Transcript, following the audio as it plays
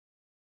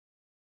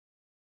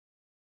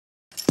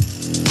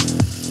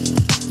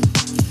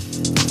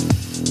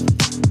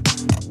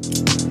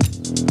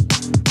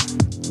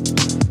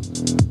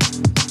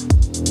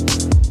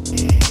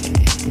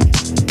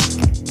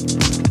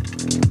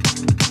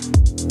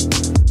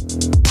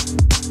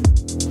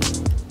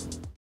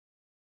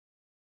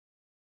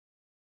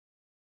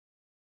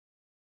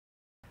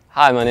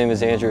Hi, my name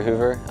is Andrew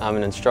Hoover. I'm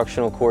an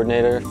instructional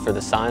coordinator for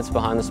the Science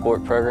Behind the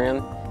Sport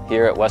program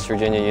here at West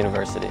Virginia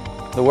University.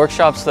 The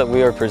workshops that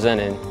we are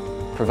presenting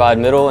provide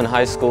middle and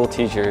high school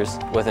teachers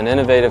with an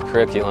innovative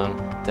curriculum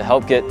to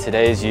help get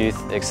today's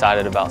youth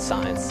excited about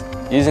science.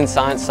 Using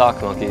science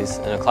sock monkeys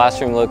in a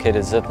classroom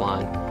located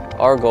zipline,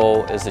 our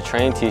goal is to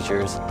train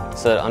teachers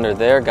so that under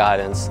their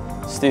guidance,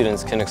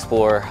 students can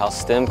explore how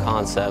STEM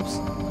concepts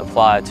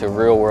apply to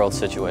real-world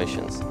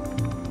situations.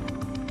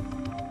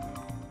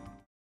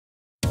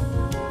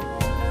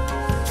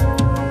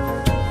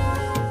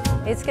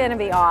 It's going to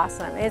be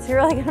awesome. It's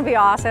really going to be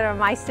awesome, and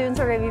my students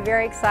are going to be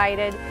very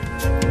excited.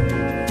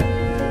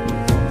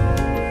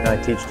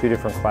 I teach 2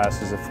 different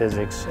classes of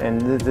physics, and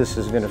this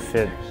is going to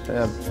fit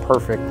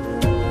perfect.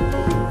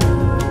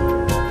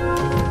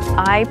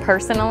 I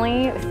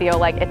personally feel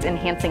like it's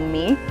enhancing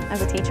me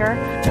as a teacher.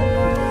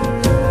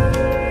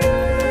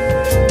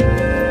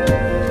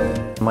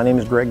 My name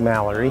is Greg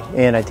Mallory,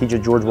 and I teach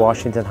at George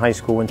Washington High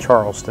School in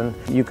Charleston.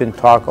 You can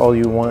talk all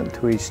you want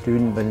to a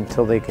student, but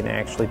until they can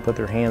actually put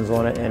their hands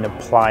on it and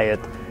apply it,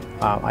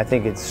 I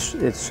think it's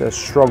a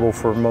struggle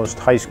for most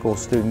high school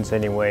students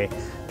anyway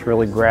to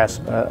really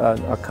grasp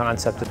a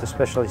concept,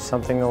 especially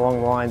something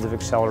along the lines of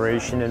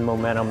acceleration and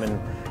momentum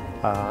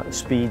and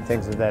speed,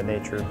 things of that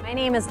nature. My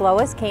name is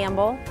Lois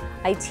Campbell.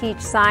 I teach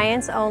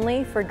science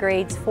only for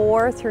grades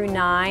 4 through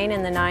 9,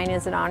 and the 9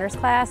 is an honors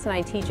class, and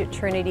I teach at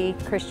Trinity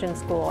Christian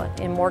School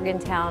in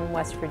Morgantown,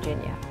 West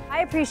Virginia.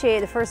 I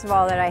appreciate, first of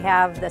all, that I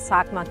have the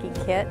sock monkey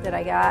kit that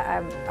I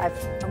got.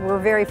 We're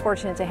very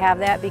fortunate to have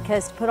that,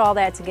 because to put all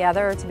that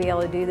together, to be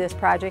able to do this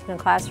project in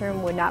the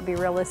classroom would not be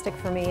realistic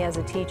for me as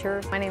a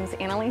teacher. My name is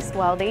Annalise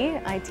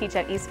Weldy. I teach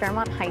at East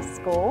Fairmont High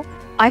School.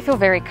 I feel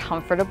very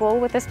comfortable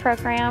with this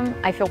program.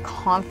 I feel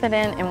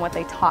confident in what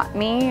they taught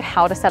me,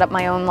 how to set up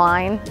my own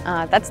line.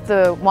 That's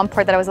the one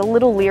part that I was a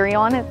little leery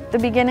on at the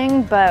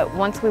beginning, but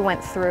once we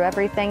went through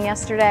everything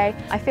yesterday,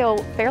 I feel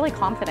fairly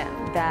confident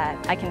that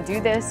I can do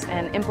this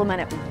and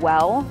implement it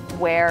well,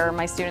 where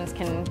my students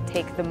can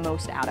take the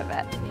most out of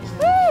it.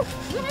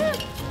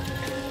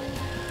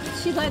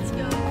 She lets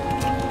go.